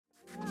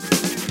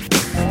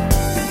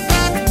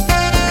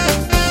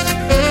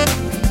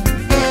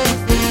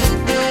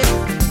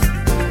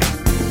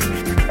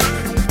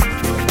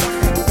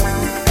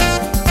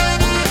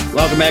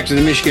back to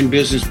the Michigan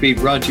Business Beat,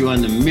 brought to you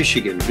on the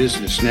Michigan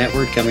Business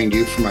Network, coming to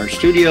you from our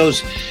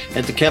studios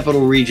at the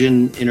Capital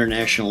Region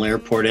International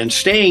Airport. And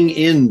staying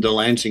in the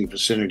Lansing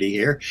vicinity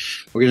here,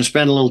 we're going to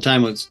spend a little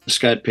time with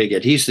Scott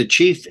Piggott. He's the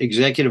Chief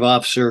Executive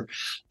Officer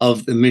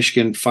of the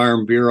Michigan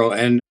Farm Bureau.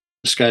 And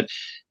Scott,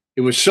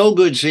 it was so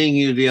good seeing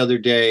you the other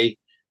day,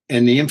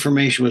 and the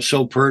information was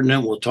so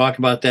pertinent. We'll talk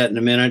about that in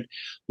a minute.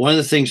 One of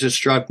the things that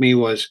struck me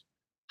was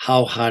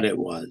how hot it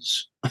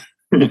was.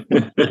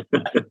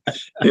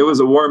 It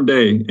was a warm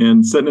day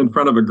and sitting in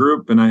front of a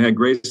group, and I had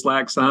gray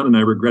slacks on, and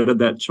I regretted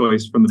that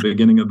choice from the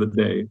beginning of the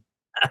day.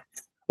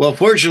 Well,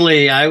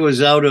 fortunately, I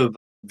was out of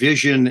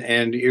vision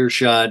and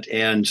earshot,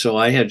 and so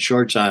I had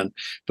shorts on.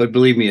 But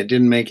believe me, it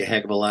didn't make a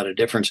heck of a lot of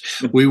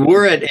difference. We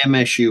were at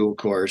MSU, of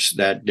course,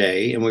 that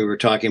day, and we were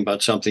talking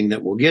about something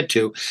that we'll get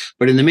to.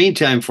 But in the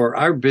meantime, for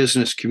our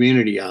business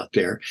community out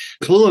there,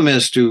 clue them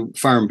as to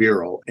Farm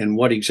Bureau and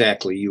what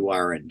exactly you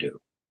are and do.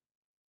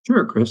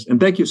 Sure, Chris. And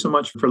thank you so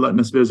much for letting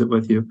us visit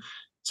with you.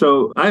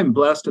 So I am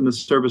blessed in the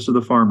service of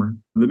the farmer.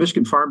 The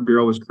Michigan Farm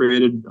Bureau was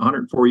created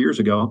 104 years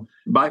ago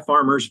by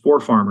farmers for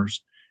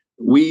farmers.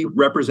 We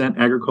represent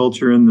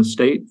agriculture in the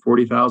state,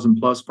 40,000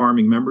 plus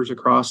farming members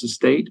across the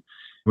state.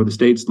 We're the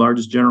state's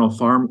largest general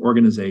farm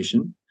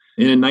organization.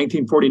 And in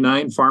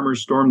 1949,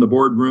 farmers stormed the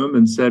boardroom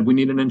and said, we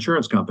need an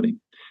insurance company.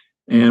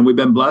 And we've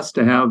been blessed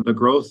to have the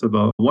growth of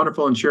a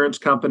wonderful insurance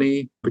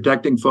company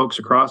protecting folks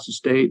across the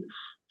state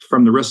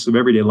from the risks of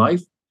everyday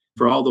life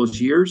for all those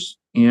years,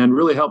 and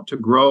really helped to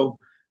grow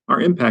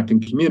our impact in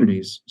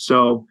communities.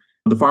 So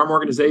the farm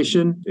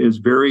organization is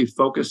very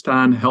focused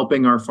on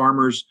helping our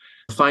farmers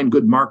find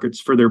good markets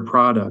for their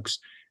products,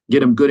 get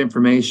them good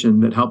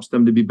information that helps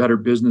them to be better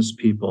business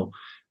people,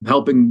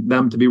 helping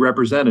them to be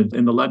represented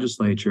in the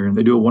legislature, and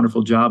they do a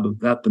wonderful job of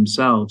that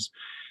themselves.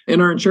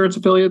 And our insurance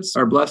affiliates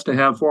are blessed to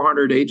have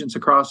 400 agents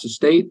across the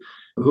state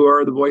who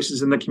are the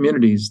voices in the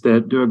communities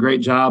that do a great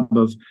job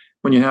of,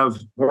 when you have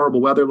horrible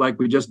weather like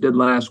we just did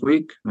last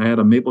week. I had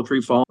a maple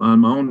tree fall on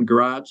my own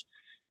garage,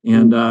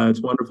 and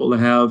it's wonderful to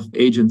have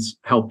agents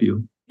help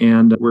you.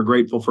 And we're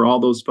grateful for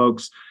all those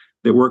folks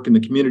that work in the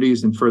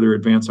communities and further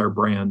advance our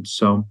brand.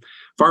 So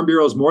Farm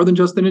Bureau is more than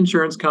just an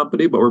insurance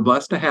company, but we're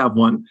blessed to have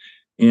one.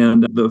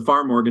 And the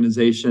farm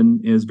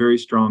organization is very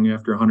strong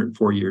after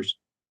 104 years.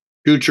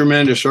 Two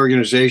tremendous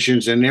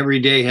organizations, and every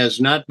day has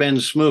not been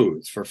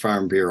smooth for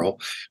Farm Bureau,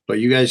 but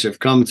you guys have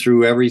come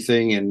through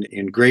everything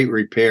in great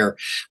repair.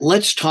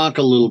 Let's talk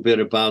a little bit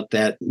about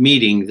that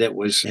meeting that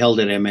was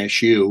held at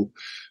MSU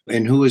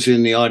and who was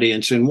in the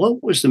audience and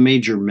what was the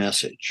major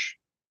message?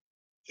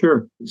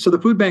 Sure. So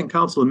the Food Bank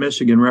Council of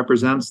Michigan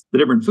represents the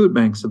different food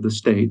banks of the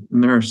state,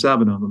 and there are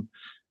 7 of them.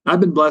 I've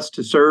been blessed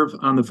to serve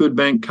on the Food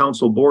Bank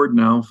Council board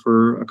now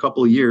for a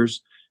couple of years,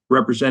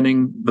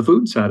 representing the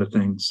food side of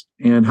things.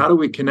 And how do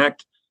we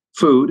connect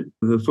food,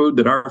 the food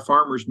that our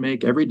farmers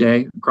make every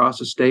day across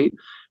the state?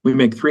 We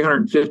make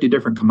 350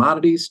 different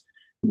commodities.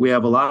 We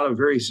have a lot of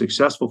very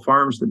successful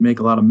farms that make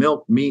a lot of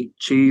milk, meat,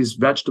 cheese,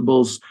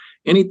 vegetables,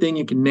 anything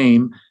you can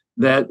name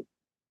that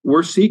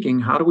we're seeking.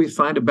 How do we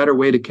find a better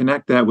way to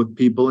connect that with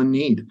people in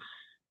need?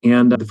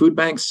 And the food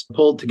banks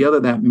pulled together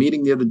that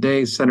meeting the other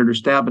day. Senator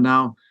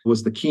Stabenow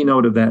was the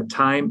keynote of that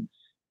time.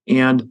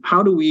 And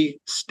how do we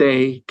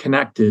stay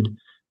connected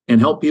and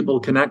help people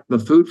connect the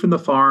food from the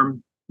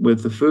farm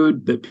with the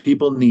food that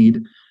people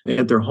need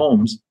at their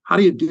homes? How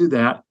do you do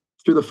that?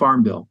 Through the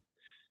Farm Bill.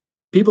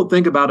 People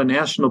think about a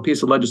national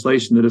piece of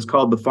legislation that is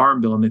called the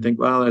Farm Bill, and they think,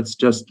 well, that's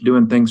just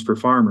doing things for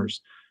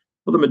farmers.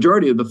 Well, the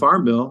majority of the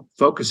Farm Bill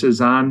focuses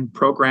on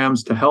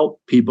programs to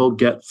help people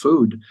get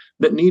food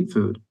that need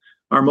food,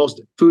 our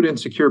most food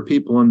insecure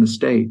people in the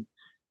state.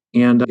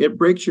 And it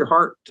breaks your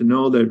heart to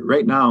know that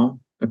right now,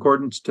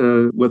 according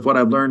to with what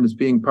I've learned as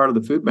being part of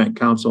the Food Bank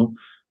Council,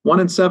 1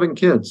 in 7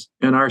 kids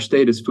in our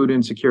state is food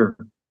insecure.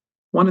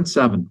 1 in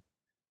 7.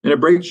 And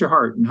it breaks your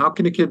heart. And how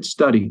can a kid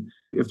study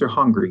if they're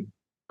hungry?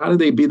 How do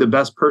they be the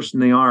best person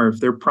they are if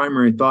their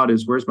primary thought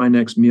is, where's my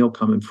next meal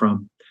coming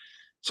from?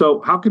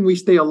 So how can we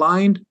stay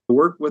aligned,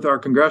 work with our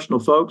congressional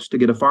folks to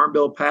get a farm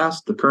bill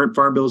passed? The current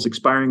farm bill is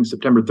expiring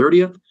September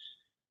 30th.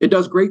 It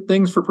does great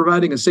things for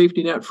providing a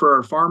safety net for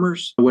our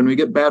farmers. When we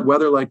get bad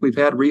weather like we've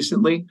had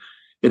recently,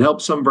 it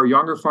helps some of our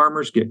younger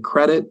farmers get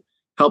credit,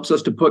 helps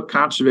us to put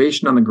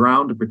conservation on the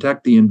ground to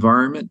protect the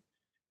environment.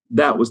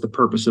 That was the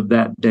purpose of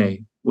that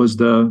day,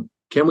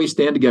 can we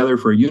stand together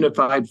for a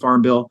unified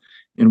farm bill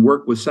and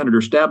work with Senator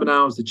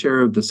Stabenow as the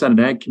chair of the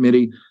Senate Ag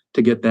Committee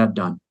to get that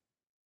done?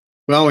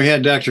 Well, we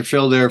had Dr.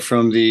 Phil there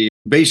from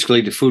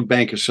basically the Food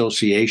Bank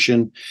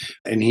Association,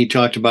 and he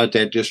talked about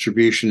that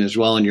distribution as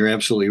well, and you're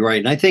absolutely right.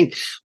 And I think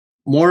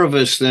more of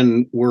us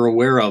than we're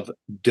aware of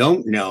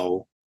don't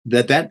know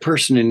that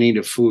person in need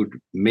of food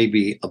may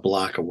be a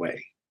block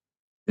away.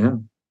 Yeah.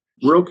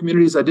 Rural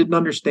communities, I didn't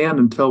understand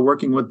until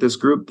working with this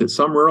group that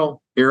some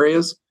rural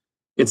areas,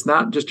 it's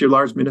not just your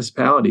large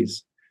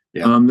municipalities.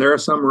 Yeah. There are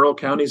some rural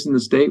counties in the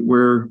state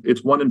where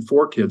it's 1 in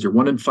 4 kids or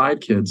 1 in 5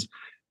 kids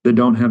that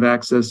don't have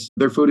access.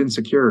 They're food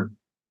insecure.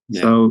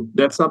 Yeah. So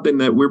that's something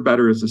that we're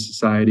better as a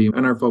society,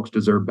 and our folks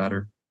deserve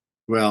better.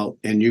 Well,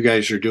 and you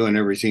guys are doing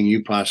everything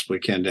you possibly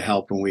can to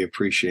help, and we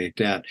appreciate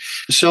that.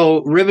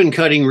 So, ribbon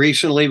cutting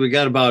recently, we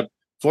got about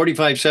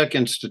 45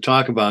 seconds to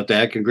talk about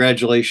that.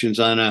 Congratulations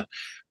on a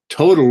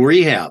total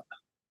rehab.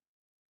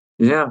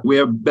 Yeah, we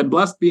have been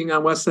blessed being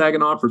on West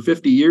Saginaw for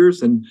 50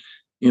 years and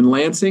in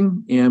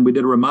Lansing, and we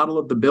did a remodel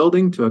of the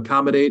building to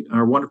accommodate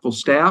our wonderful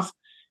staff.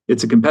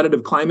 It's a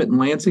competitive climate in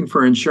Lansing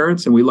for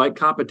insurance, and we like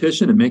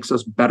competition. It makes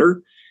us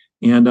better.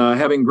 And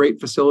having great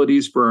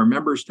facilities for our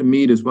members to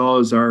meet as well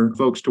as our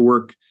folks to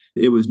work,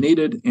 it was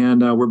needed,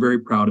 and we're very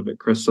proud of it,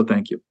 Chris. So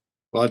thank you.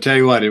 Well, I'll tell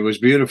you what, it was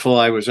beautiful.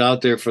 I was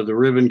out there for the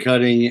ribbon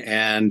cutting,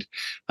 and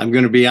I'm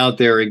going to be out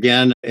there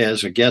again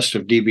as a guest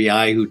of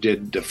DBI, who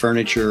did the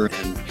furniture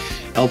and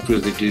helped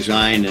with the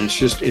design. And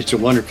it's a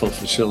wonderful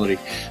facility.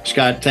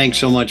 Scott, thanks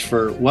so much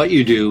for what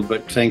you do,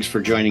 but thanks for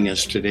joining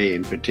us today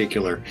in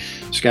particular.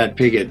 Scott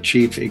Piggott,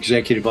 Chief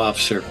Executive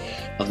Officer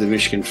of the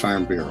Michigan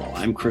Farm Bureau.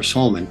 I'm Chris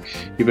Holman.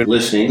 You've been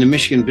listening to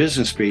Michigan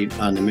Business Beat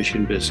on the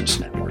Michigan Business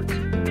Network.